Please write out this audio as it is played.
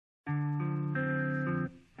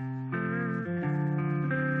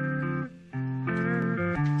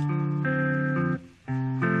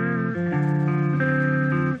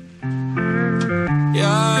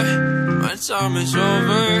time is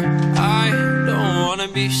over. I don't wanna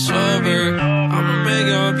be sober. I'ma make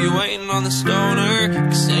up, you waiting on the stoner,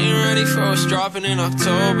 'cause they ain't ready for us dropping in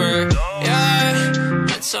October. Yeah,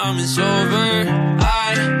 my time is over.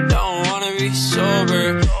 I don't wanna be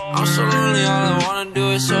sober. I'm so lonely, all I wanna do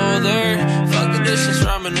is hold her. Fuck the distance,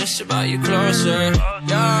 reminisce about you closer.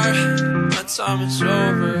 Yeah, my time is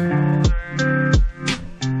over.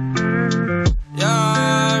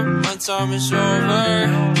 Yeah, my time is over.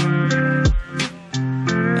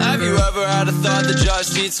 Have you ever had a thought that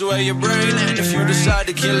just eats away your brain? And if you decide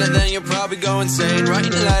to kill it, then you'll probably go insane.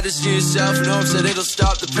 Writing letters to yourself in hopes that it'll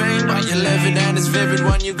stop the pain. But you're living and it's vivid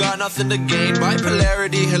when you got nothing to gain.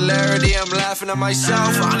 Bipolarity, hilarity, I'm laughing at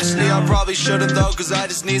myself. Honestly, I probably shouldn't though, 'cause I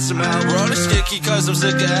just need some help. Roller sticky 'cause I'm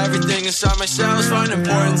sick of everything inside myself. Find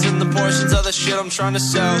importance in the portions of the shit I'm trying to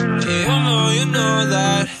sell. You know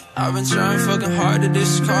that I've been trying fucking hard to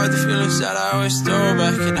discard the feelings that I always throw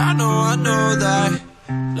back. And I know that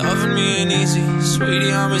loving me ain't easy.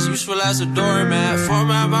 Sweetie, I'm as useful as a doormat.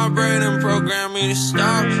 Format my brain and program me to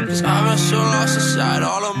stop, 'cause I've been so lost inside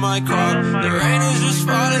all of my crop. The rain is just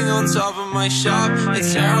falling on top of my shop.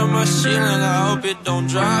 It's tearing my ceiling, I hope it don't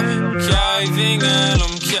drop. Caving in,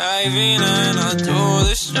 I'm caving in. I do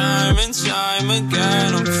this time and time again.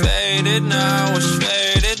 I'm faded now, was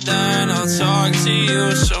faded then. I'll talk to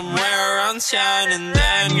you somewhere around 10, and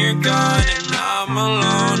then you're gone and I'm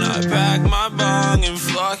alone. I pack my bong and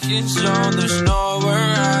fucking zone. There's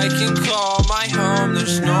nowhere I can call my home.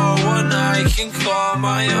 There's no one I can call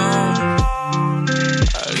my own.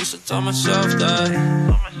 At least I tell myself that.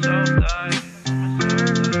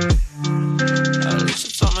 At least I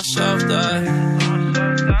tell myself that.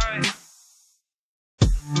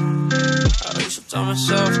 At least I tell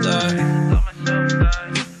myself that.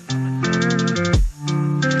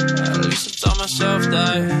 At least I tell myself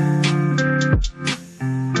that.